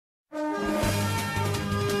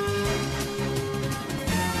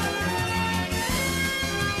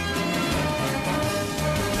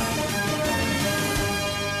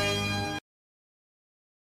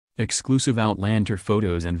Exclusive Outlander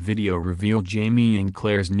photos and video reveal Jamie and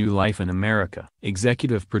Claire's new life in America.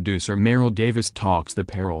 Executive producer Meryl Davis talks the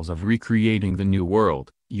perils of recreating the new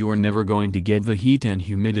world. You're never going to get the heat and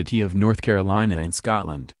humidity of North Carolina and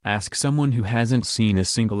Scotland. Ask someone who hasn't seen a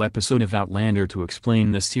single episode of Outlander to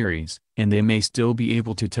explain the series, and they may still be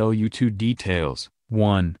able to tell you two details.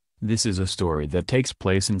 1. This is a story that takes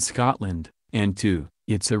place in Scotland, and 2.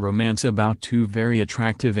 It's a romance about two very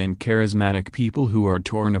attractive and charismatic people who are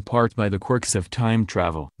torn apart by the quirks of time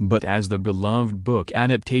travel. But as the beloved book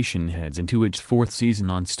adaptation heads into its 4th season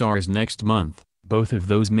on Starz next month, both of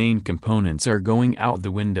those main components are going out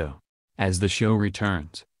the window. As the show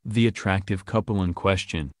returns, the attractive couple in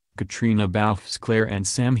question, Katrina Balfe's Claire and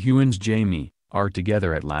Sam Heughan's Jamie, are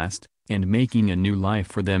together at last, and making a new life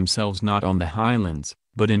for themselves not on the Highlands,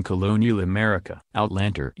 but in colonial America.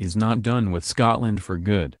 Outlander is not done with Scotland for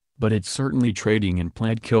good, but it's certainly trading in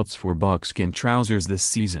plaid kilts for buckskin trousers this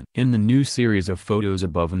season. In the new series of photos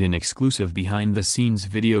above and an exclusive behind-the-scenes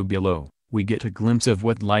video below, we get a glimpse of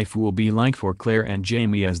what life will be like for Claire and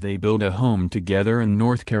Jamie as they build a home together in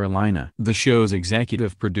North Carolina. The show's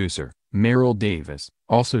executive producer, Meryl Davis,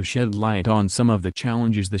 also shed light on some of the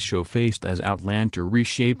challenges the show faced as Outlander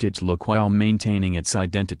reshaped its look while maintaining its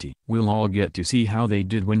identity. We'll all get to see how they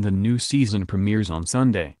did when the new season premieres on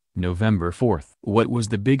Sunday, November 4th. What was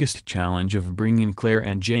the biggest challenge of bringing Claire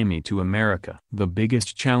and Jamie to America? The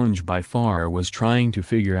biggest challenge by far was trying to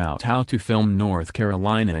figure out how to film North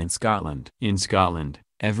Carolina and Scotland. In Scotland,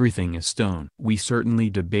 everything is stone. We certainly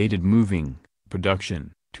debated moving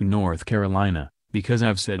production to North Carolina, because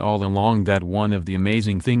I've said all along that one of the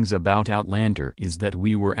amazing things about Outlander is that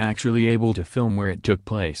we were actually able to film where it took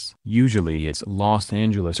place. Usually it's Los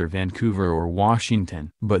Angeles or Vancouver or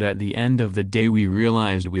Washington. But at the end of the day we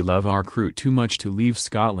realized we love our crew too much to leave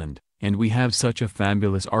Scotland, and we have such a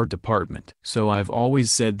fabulous art department. So I've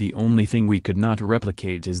always said the only thing we could not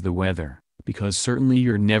replicate is the weather, because certainly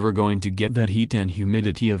you're never going to get that heat and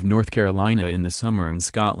humidity of North Carolina in the summer in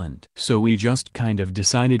Scotland. So we just kind of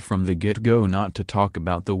decided from the get-go not to talk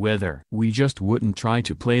about the weather. We just wouldn't try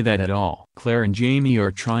to play that at all. Claire and Jamie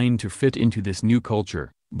are trying to fit into this new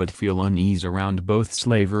culture, but feel unease around both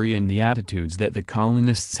slavery and the attitudes that the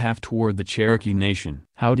colonists have toward the Cherokee Nation.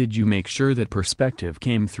 How did you make sure that perspective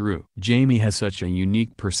came through? Jamie has such a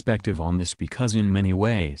unique perspective on this because in many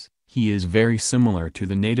ways, he is very similar to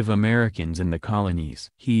the Native Americans in the colonies.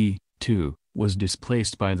 He, too, was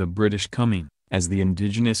displaced by the British coming, as the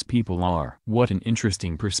indigenous people are. What an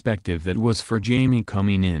interesting perspective that was for Jamie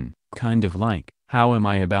coming in, kind of like, how am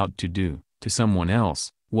I about to do, to someone else,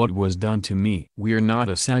 what was done to me? We're not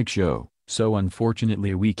a sideshow, so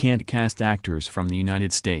unfortunately we can't cast actors from the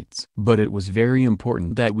United States. But it was very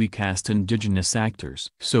important that we cast indigenous actors.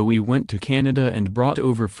 So we went to Canada and brought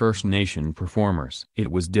over First Nation performers. It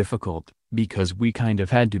was difficult, because we kind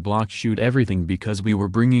of had to block shoot everything because we were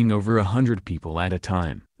bringing over 100 people at a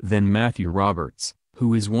time. Then Matthew Roberts,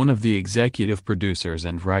 who is one of the executive producers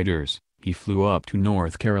and writers, he flew up to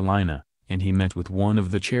North Carolina, and he met with one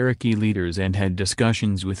of the Cherokee leaders and had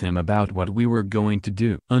discussions with him about what we were going to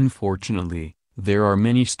do. Unfortunately, there are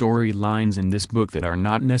many storylines in this book that are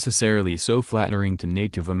not necessarily so flattering to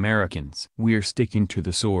Native Americans. We're sticking to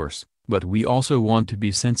the source, but we also want to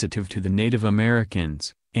be sensitive to the Native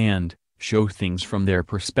Americans, and show things from their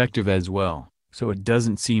perspective as well, so it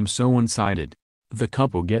doesn't seem so one-sided. The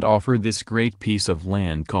couple get offered this great piece of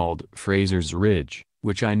land called Fraser's Ridge,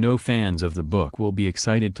 which I know fans of the book will be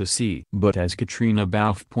excited to see. But as Katrina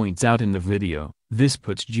Balfe points out in the video, this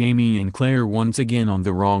puts Jamie and Claire once again on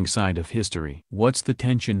the wrong side of history. What's the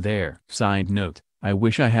tension there? Side note, I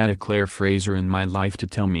wish I had a Claire Fraser in my life to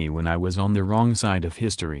tell me when I was on the wrong side of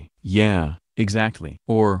history. Yeah, exactly.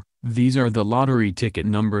 Or, these are the lottery ticket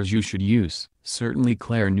numbers you should use. Certainly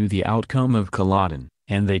Claire knew the outcome of Culloden,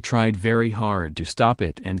 and they tried very hard to stop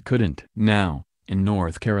it and couldn't. Now, in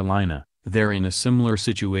North Carolina, they're in a similar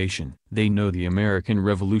situation. They know the American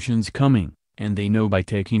Revolution's coming, and they know by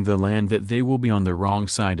taking the land that they will be on the wrong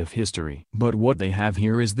side of history. But what they have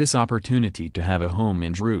here is this opportunity to have a home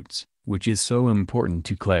and roots, which is so important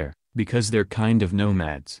to Claire, because they're kind of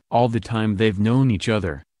nomads. All the time they've known each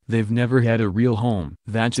other, they've never had a real home.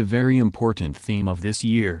 That's a very important theme of this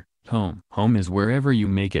year. Home. Home is wherever you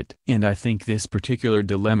make it. And I think this particular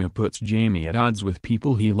dilemma puts Jamie at odds with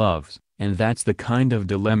people he loves. And that's the kind of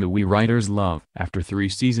dilemma we writers love. After 3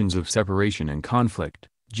 seasons of separation and conflict,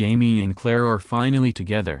 Jamie and Claire are finally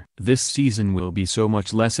together. This season will be so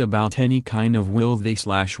much less about any kind of will they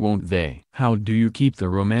 / won't they. How do you keep the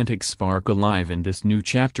romantic spark alive in this new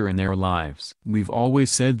chapter in their lives? We've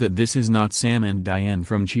always said that this is not Sam and Diane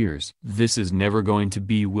from Cheers. This is never going to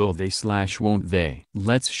be will they / won't they.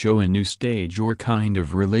 Let's show a new stage or kind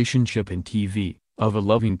of relationship in TV, of a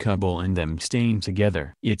loving couple and them staying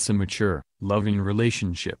together. It's a mature, loving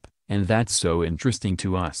relationship, and that's so interesting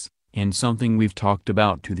to us, and something we've talked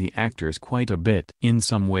about to the actors quite a bit. In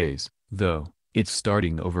some ways, though, it's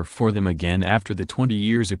starting over for them again after the 20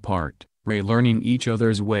 years apart, relearning each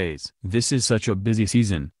other's ways. This is such a busy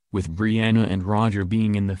season, with Brianna and Roger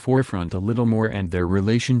being in the forefront a little more and their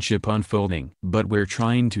relationship unfolding. But we're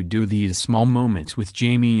trying to do these small moments with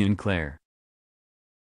Jamie and Claire,